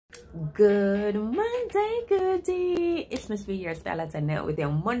Good Monday, goodie. It's Miss V, your style attendant, with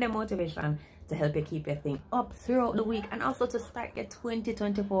your Monday motivation to help you keep your thing up throughout the week and also to start your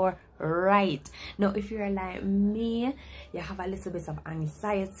 2024 right. Now, if you're like me, you have a little bit of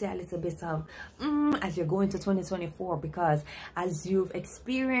anxiety, a little bit of as you're going to 2024, because as you've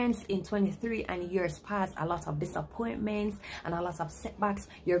experienced in 23 and years past a lot of disappointments and a lot of setbacks,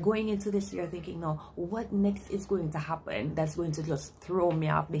 you're going into this year thinking, no, what next is going to happen that's going to just throw me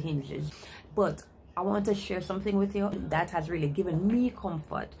off the hinges? But I want to share something with you that has really given me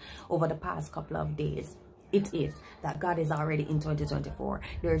comfort over the past couple of days. It is that God is already in 2024.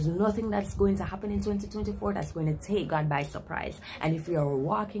 There's nothing that's going to happen in 2024 that's going to take God by surprise. And if you're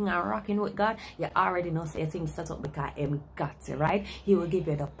walking and rocking with God, you already know things set up because Him got it, right? He will give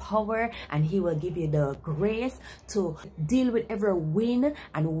you the power and He will give you the grace to deal with every wind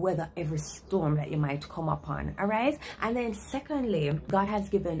and weather every storm that you might come upon, all right? And then secondly, God has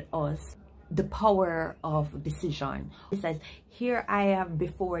given us the power of decision. It says, here I have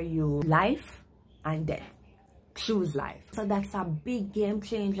before you life and death. Choose life. So that's a big game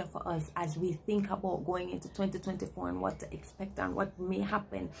changer for us as we think about going into 2024 and what to expect and what may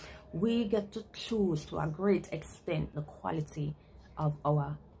happen. We get to choose to a great extent the quality of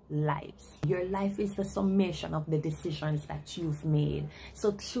our lives. Your life is the summation of the decisions that you've made.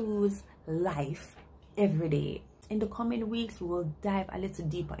 So choose life every day. In the coming weeks, we will dive a little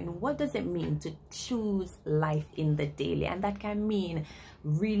deeper in what does it mean to choose life in the daily. And that can mean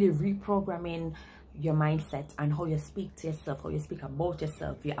really reprogramming your mindset and how you speak to yourself, how you speak about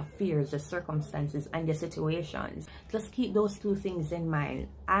yourself, your affairs, your circumstances, and your situations. Just keep those two things in mind,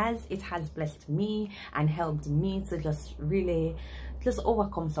 as it has blessed me and helped me to just really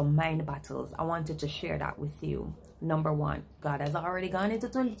overcome some mind battles. I wanted to share that with you. Number one, God has already gone into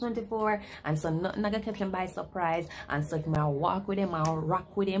 2024, and so nothing gonna catch him by surprise. And so if I walk with him, I'll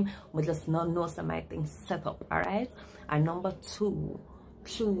rock with him, we just not know some my things set up, all right? And number two,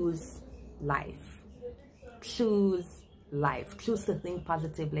 choose life. Choose life. Choose to think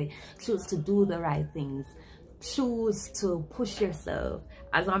positively. Choose to do the right things. Choose to push yourself.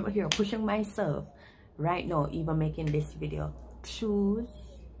 As I'm here pushing myself right now, even making this video. Choose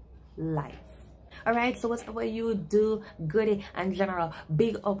life. All right, so whatever you do, goodie and general,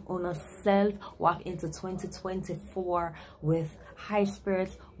 big up on yourself. Walk into 2024 with high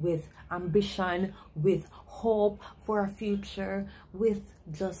spirits, with ambition, with hope for a future, with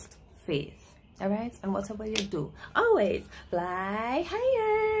just faith. All right, and whatever you do, always fly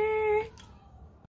higher.